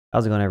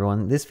How's it going,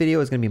 everyone? This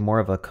video is going to be more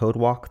of a code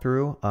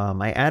walkthrough.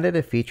 I added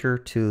a feature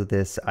to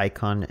this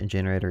icon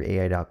generator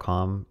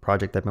AI.com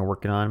project I've been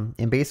working on.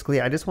 And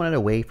basically, I just wanted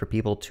a way for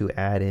people to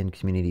add in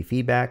community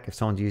feedback. If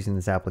someone's using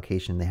this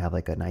application, they have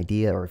like an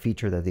idea or a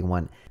feature that they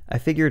want. I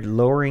figured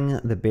lowering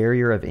the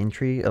barrier of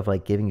entry of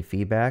like giving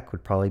feedback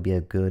would probably be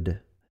a good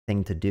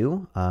thing to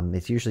do.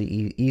 It's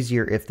usually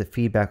easier if the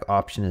feedback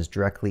option is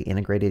directly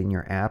integrated in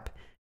your app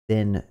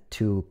than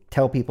to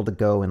tell people to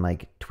go and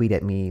like tweet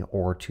at me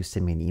or to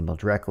send me an email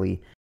directly.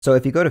 So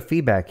if you go to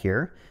feedback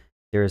here,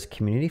 there's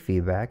community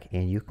feedback,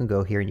 and you can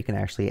go here and you can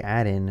actually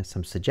add in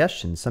some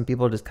suggestions. Some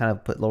people just kind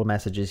of put little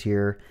messages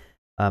here.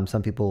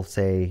 Some people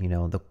say, you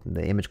know,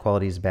 the image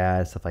quality is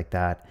bad, stuff like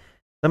that.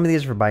 Some of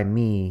these are by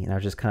me, and I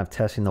was just kind of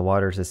testing the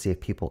waters to see if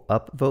people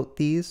upvote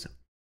these.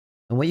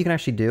 And what you can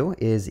actually do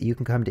is you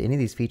can come to any of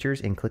these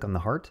features and click on the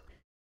heart,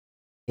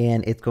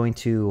 and it's going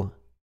to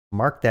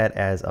mark that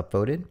as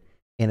upvoted.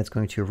 And it's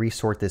going to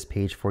resort this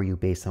page for you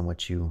based on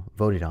what you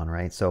voted on,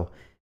 right? So if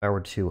I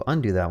were to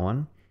undo that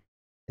one,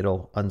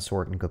 it'll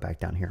unsort and go back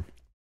down here.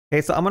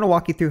 Okay, so I'm going to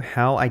walk you through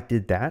how I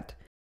did that.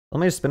 Let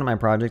me just spin up my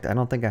project. I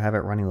don't think I have it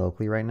running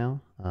locally right now.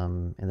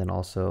 And then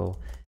also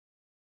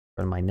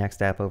run my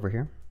next app over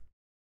here.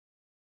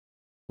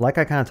 Like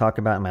I kind of talked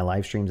about in my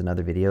live streams and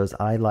other videos,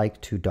 I like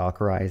to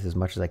Dockerize as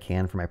much as I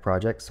can for my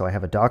project. So I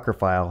have a Docker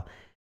file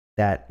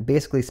that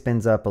basically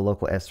spins up a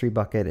local S3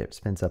 bucket. It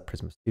spins up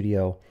Prisma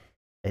Studio.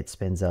 It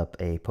spins up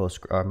a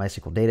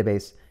MySQL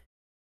database,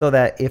 so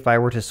that if I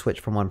were to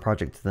switch from one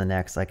project to the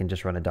next, I can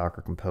just run a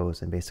Docker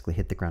Compose and basically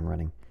hit the ground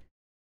running.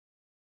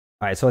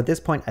 All right, so at this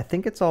point, I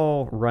think it's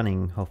all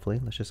running, hopefully.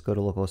 Let's just go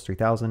to localhost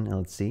 3000 and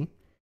let's see.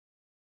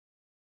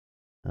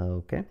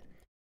 Okay,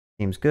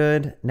 seems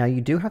good. Now you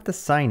do have to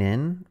sign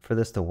in for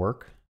this to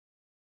work.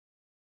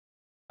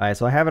 All right,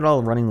 so I have it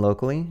all running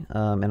locally,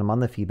 and I'm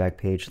on the feedback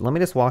page. Let me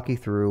just walk you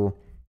through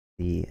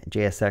the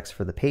JSX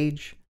for the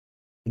page.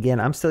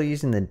 Again, I'm still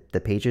using the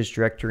pages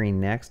directory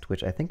next,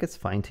 which I think it's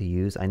fine to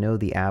use. I know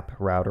the app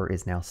router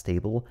is now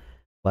stable,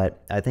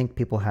 but I think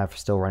people have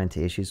still run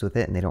into issues with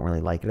it and they don't really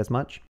like it as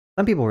much.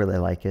 Some people really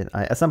like it.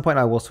 At some point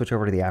I will switch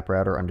over to the app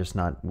router. I'm just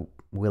not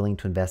willing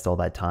to invest all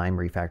that time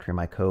refactoring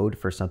my code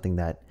for something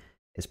that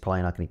is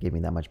probably not going to give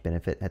me that much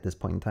benefit at this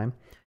point in time.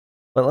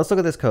 But let's look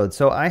at this code.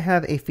 So I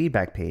have a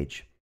feedback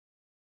page,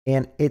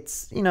 and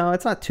it's, you know,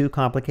 it's not too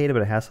complicated,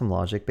 but it has some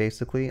logic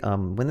basically.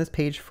 When this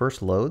page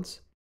first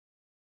loads,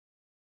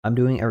 I'm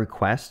doing a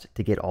request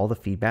to get all the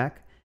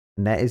feedback,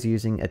 and that is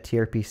using a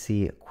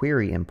TRPC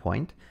query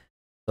endpoint.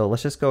 So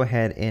let's just go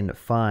ahead and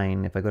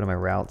find, if I go to my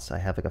routes, I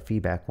have like a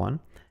feedback one.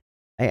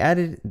 I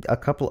added a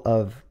couple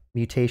of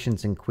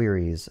mutations and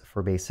queries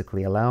for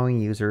basically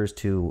allowing users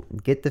to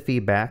get the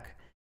feedback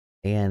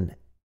and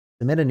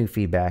submit a new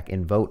feedback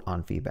and vote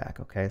on feedback.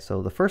 Okay,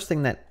 so the first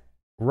thing that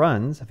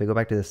runs, if I go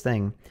back to this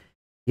thing,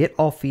 get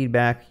all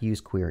feedback,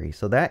 use query.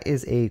 So that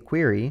is a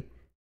query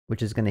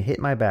which is going to hit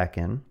my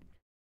backend.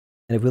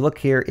 And if we look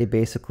here, it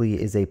basically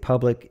is a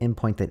public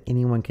endpoint that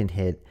anyone can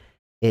hit.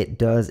 It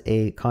does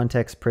a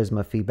context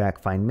Prisma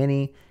feedback find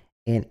many,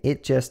 and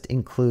it just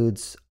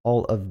includes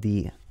all of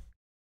the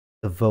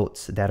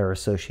votes that are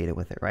associated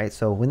with it, right?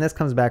 So when this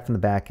comes back from the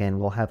back end,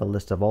 we'll have a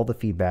list of all the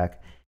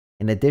feedback,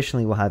 and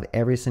additionally, we'll have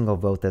every single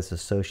vote that's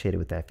associated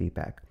with that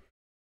feedback.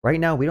 Right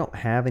now, we don't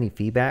have any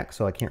feedback,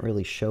 so I can't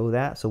really show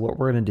that. So what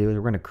we're going to do is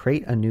we're going to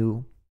create a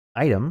new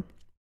item,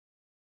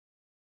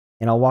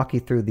 and I'll walk you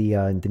through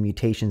the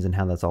mutations and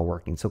how that's all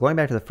working. So going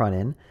back to the front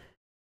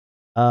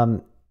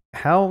end,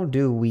 how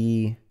do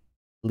we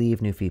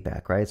leave new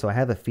feedback, right? So I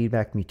have a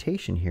feedback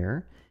mutation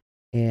here,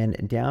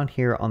 and down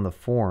here on the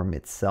form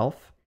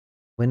itself,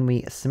 when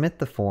we submit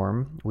the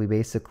form, we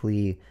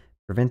basically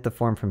prevent the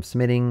form from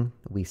submitting.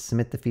 We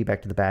submit the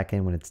feedback to the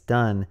backend. When it's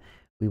done,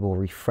 we will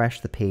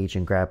refresh the page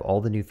and grab all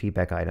the new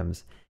feedback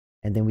items,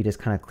 and then we just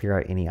kind of clear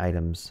out any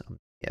items.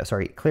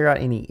 Clear out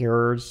any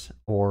errors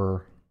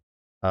or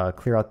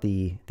clear out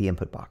the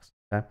input box.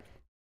 Okay,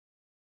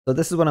 so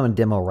this is what I'm going to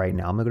demo right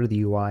now. I'm going to go to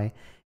the UI, and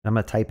I'm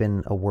going to type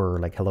in a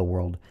word like hello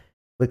world,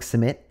 click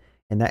submit,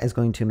 and that is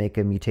going to make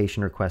a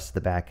mutation request to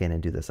the backend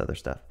and do this other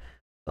stuff.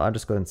 So I'll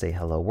just go ahead and say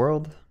hello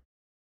world,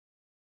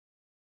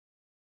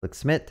 click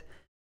submit,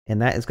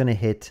 and that is going to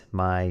hit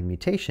my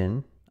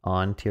mutation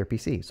on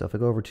TRPC. So if I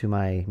go over to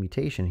my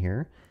mutation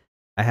here,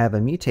 I have a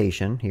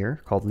mutation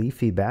here called leave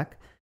feedback.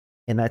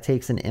 And that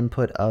takes an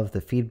input of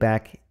the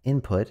feedback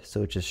input.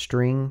 So it's a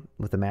string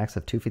with a max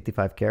of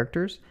 255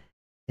 characters.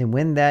 And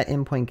when that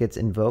endpoint gets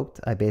invoked,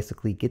 I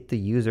basically get the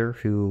user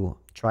who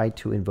tried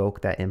to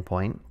invoke that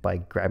endpoint by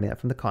grabbing that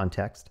from the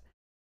context.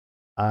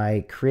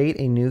 I create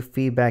a new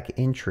feedback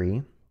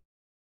entry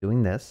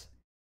doing this.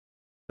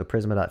 So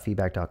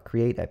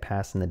prisma.feedback.create, I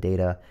pass in the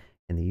data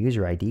and the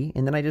user ID,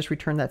 and then I just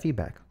return that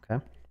feedback.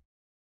 Okay.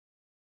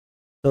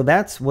 So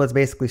that's what's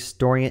basically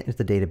storing it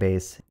into the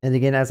database. And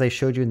again, as I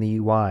showed you in the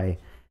UI,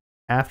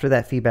 after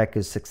that feedback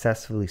is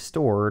successfully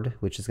stored,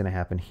 which is going to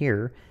happen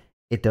here,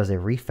 it does a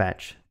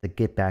refetch to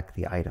get back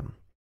the item.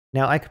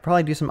 Now, I could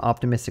probably do some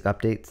optimistic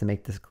updates to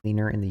make this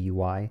cleaner in the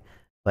UI,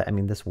 but I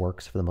mean, this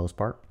works for the most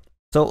part.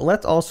 So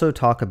let's also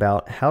talk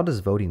about how does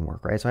voting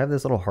work, right? So I have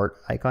this little heart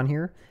icon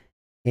here,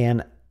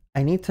 and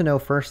I need to know,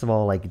 first of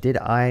all, like, did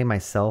I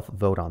myself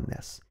vote on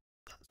this?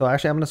 So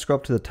actually, I'm going to scroll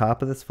up to the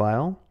top of this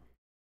file.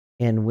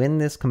 And when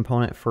this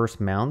component first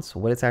mounts,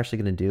 what it's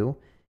actually going to do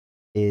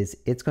is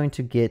it's going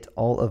to get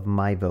all of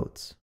my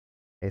votes.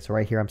 Okay, so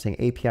right here, I'm saying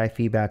API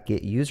feedback,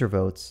 get user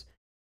votes.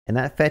 And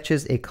that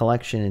fetches a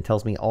collection and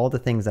tells me all the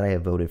things that I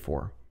have voted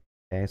for.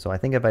 Okay, so I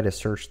think if I just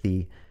search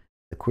the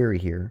query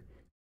here,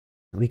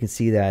 we can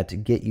see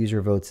that get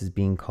user votes is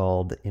being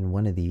called in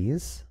one of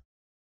these,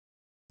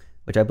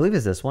 which I believe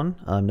is this one.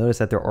 Notice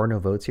that there are no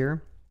votes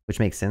here, which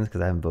makes sense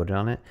because I haven't voted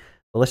on it.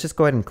 But let's just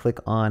go ahead and click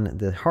on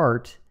the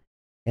heart,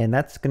 and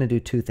that's going to do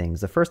two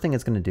things. The first thing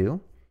it's going to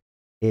do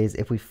is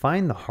if we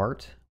find the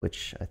heart,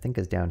 which I think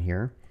is down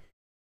here,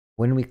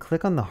 when we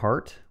click on the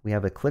heart, we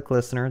have a click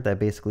listener that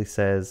basically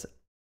says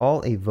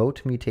call a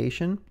vote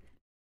mutation,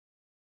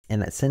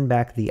 and that send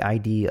back the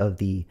ID of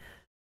the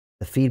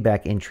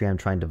feedback entry I'm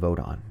trying to vote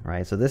on,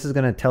 right? So this is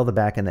going to tell the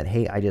backend that,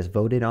 hey, I just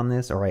voted on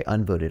this or I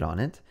unvoted on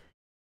it.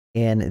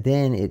 And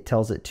then it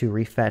tells it to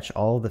refetch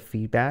all the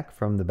feedback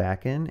from the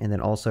backend and then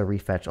also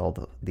refetch all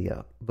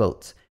the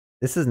votes.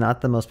 This is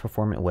not the most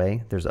performant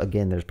way. There's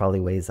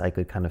probably ways I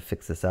could kind of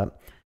fix this up,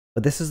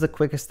 but this is the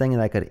quickest thing that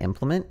I could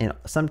implement. And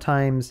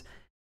sometimes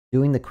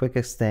doing the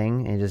quickest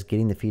thing and just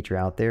getting the feature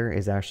out there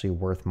is actually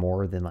worth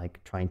more than like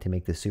trying to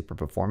make this super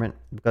performant,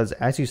 because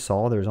as you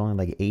saw, there's only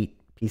like 8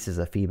 pieces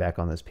of feedback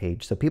on this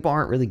page. So people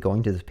aren't really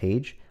going to this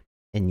page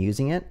and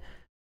using it.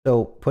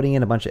 So putting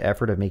in a bunch of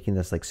effort of making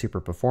this like super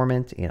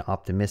performant and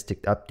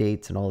optimistic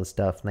updates and all this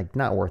stuff, like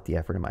not worth the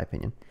effort in my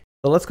opinion.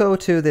 So let's go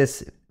to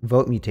this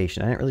vote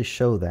mutation. I didn't really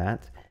show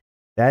that.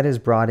 That is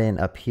brought in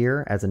up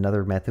here as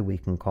another method we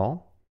can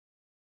call.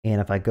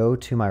 And if I go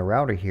to my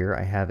router here,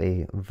 I have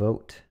a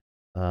vote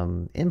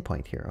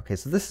endpoint here. Okay,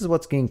 so this is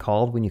what's getting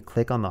called when you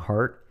click on the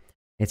heart.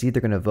 It's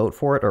either going to vote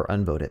for it or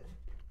unvote it.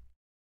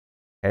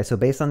 Okay, so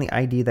based on the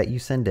ID that you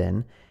send in,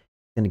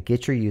 it's going to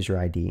get your user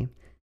ID,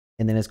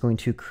 and then it's going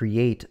to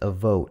create a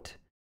vote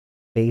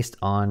based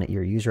on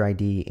your user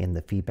ID and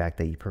the feedback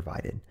that you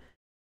provided.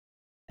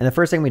 And the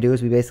first thing we do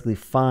is we basically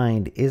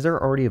find, is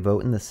there already a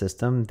vote in the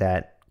system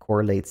that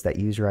correlates that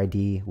user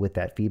ID with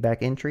that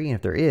feedback entry? And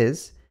if there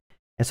is,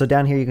 and so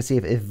down here you can see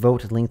if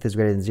vote length is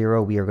greater than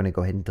 0, we are going to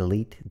go ahead and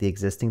delete the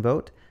existing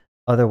vote.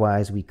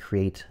 Otherwise, we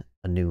create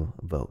a new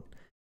vote.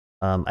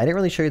 I didn't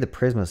really show you the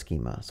Prisma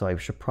schema, so I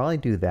should probably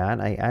do that.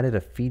 I added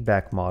a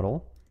feedback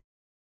model.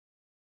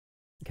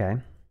 Okay,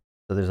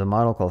 so there's a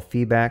model called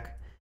feedback,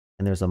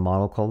 and there's a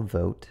model called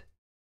vote.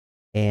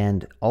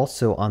 And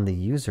also on the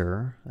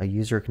user, a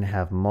user can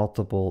have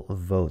multiple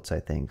votes,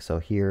 I think. So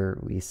here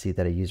we see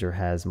that a user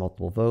has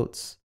multiple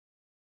votes.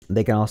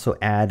 They can also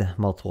add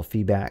multiple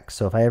feedback.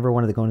 So if I ever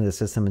wanted to go into the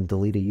system and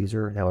delete a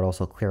user, that would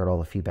also clear out all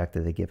the feedback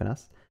that they've given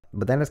us.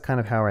 But that is kind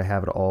of how I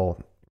have it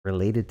all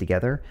related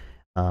together.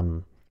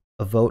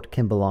 A vote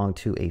can belong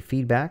to a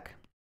feedback.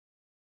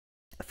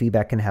 A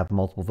feedback can have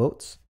multiple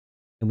votes.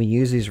 And we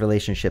use these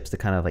relationships to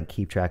kind of like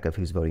keep track of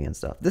who's voting and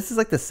stuff. This is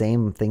like the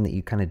same thing that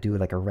you kind of do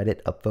with like a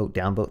Reddit upvote,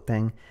 downvote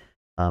thing.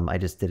 I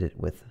just did it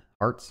with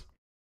hearts.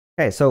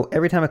 Okay, so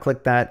every time I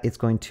click that, it's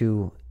going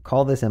to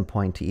call this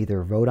endpoint to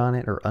either vote on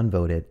it or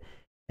unvote it.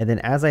 And then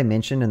as I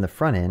mentioned in the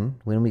front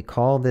end, when we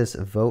call this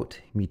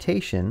vote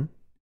mutation,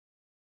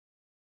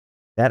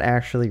 that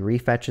actually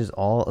refetches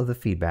all of the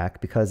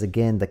feedback, because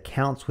again, the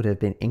counts would have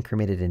been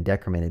incremented and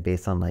decremented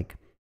based on like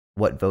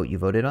what vote you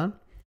voted on.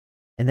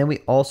 And then we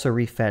also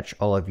refetch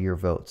all of your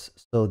votes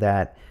so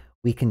that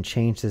we can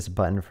change this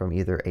button from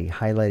either a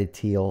highlighted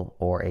teal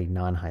or a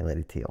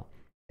non-highlighted teal.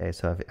 Okay,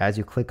 so as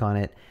you click on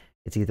it,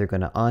 it's either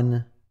going to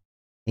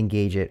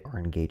unengage it or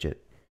engage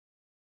it.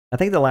 I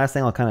think the last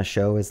thing I'll kind of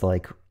show is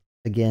like,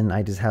 again,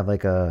 I just have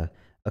like a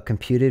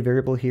computed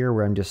variable here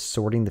where I'm just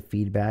sorting the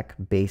feedback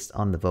based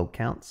on the vote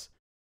counts.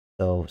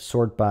 So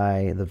sort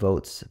by the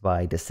votes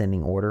by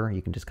descending order.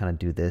 You can just kind of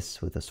do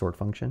this with a sort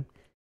function.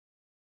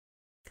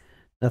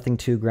 Nothing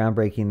too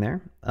groundbreaking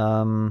there.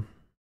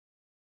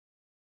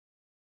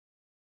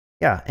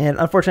 Yeah, and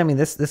unfortunately, I mean,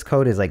 this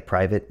code is like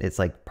private. It's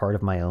like part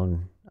of my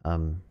own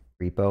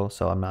repo,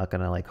 so I'm not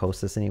gonna like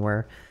host this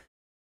anywhere.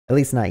 At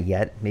least not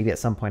yet. Maybe at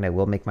some point I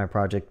will make my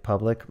project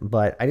public,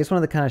 but I just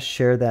wanted to kind of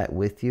share that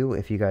with you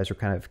if you guys are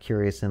kind of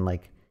curious and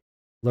like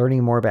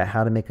learning more about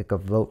how to make like a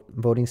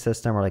voting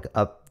system or like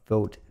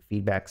upvote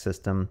feedback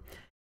system.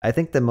 I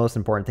think the most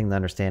important thing to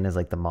understand is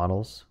like the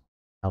models,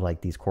 how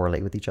like these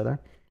correlate with each other.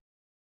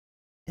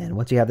 And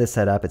once you have this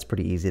set up, it's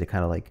pretty easy to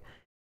kind of like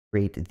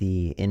create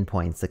the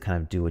endpoints that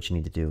kind of do what you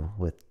need to do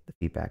with the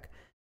feedback.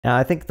 Now,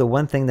 I think the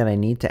one thing that I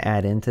need to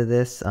add into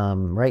this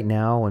right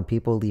now, when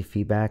people leave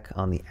feedback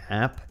on the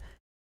app,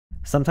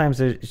 sometimes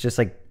there's just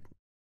like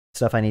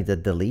stuff I need to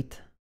delete.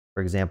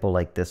 For example,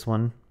 like this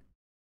one.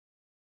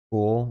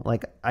 Cool.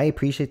 Like I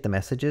appreciate the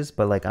messages,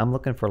 but like I'm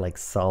looking for like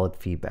solid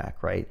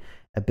feedback, right?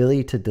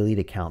 Ability to delete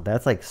account.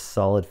 That's like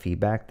solid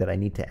feedback that I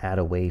need to add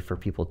a way for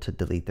people to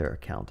delete their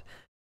account.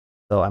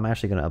 So I'm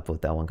actually going to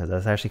upvote that one because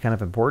that's actually kind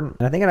of important.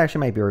 And I think it actually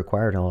might be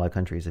required in a lot of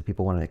countries if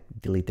people want to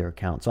delete their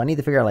account. So I need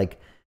to figure out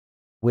like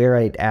where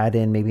I'd add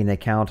in maybe an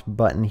account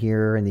button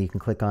here, and then you can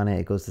click on it.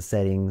 It goes to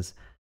settings,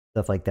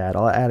 stuff like that.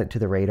 I'll add it to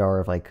the radar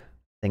of like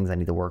things I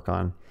need to work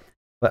on.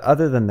 But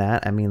other than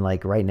that, I mean,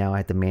 like right now I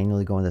have to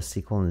manually go into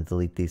SQL and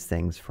delete these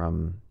things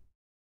from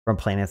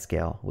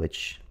PlanetScale,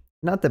 which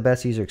not the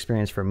best user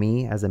experience for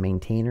me as a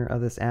maintainer of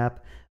this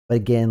app. But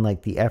again,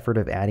 like the effort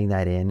of adding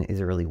that in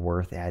is really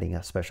worth adding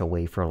a special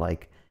way for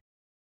like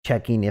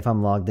checking if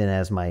I'm logged in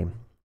as my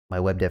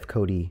web dev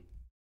Cody,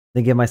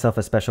 then give myself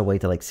a special way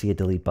to like see a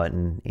delete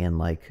button and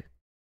like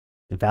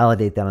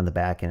validate that on the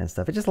back end and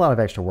stuff. It's just a lot of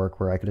extra work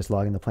where I could just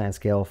log into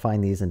PlanetScale,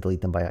 find these and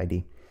delete them by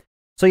ID.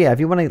 So yeah, if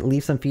you want to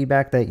leave some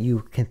feedback that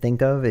you can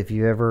think of, if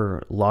you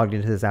ever logged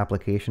into this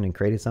application and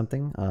created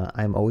something,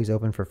 I'm always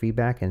open for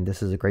feedback, and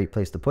this is a great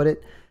place to put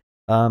it.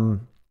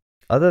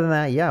 Other than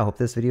that, yeah, I hope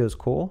this video is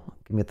cool.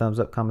 Give me a thumbs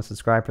up, comment,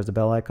 subscribe, press the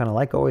bell icon.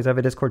 Like always, I have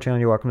a Discord channel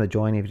you're welcome to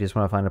join if you just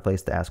want to find a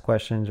place to ask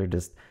questions or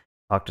just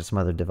talk to some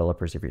other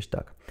developers if you're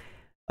stuck.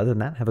 Other than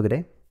that, have a good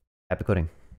day. Happy coding.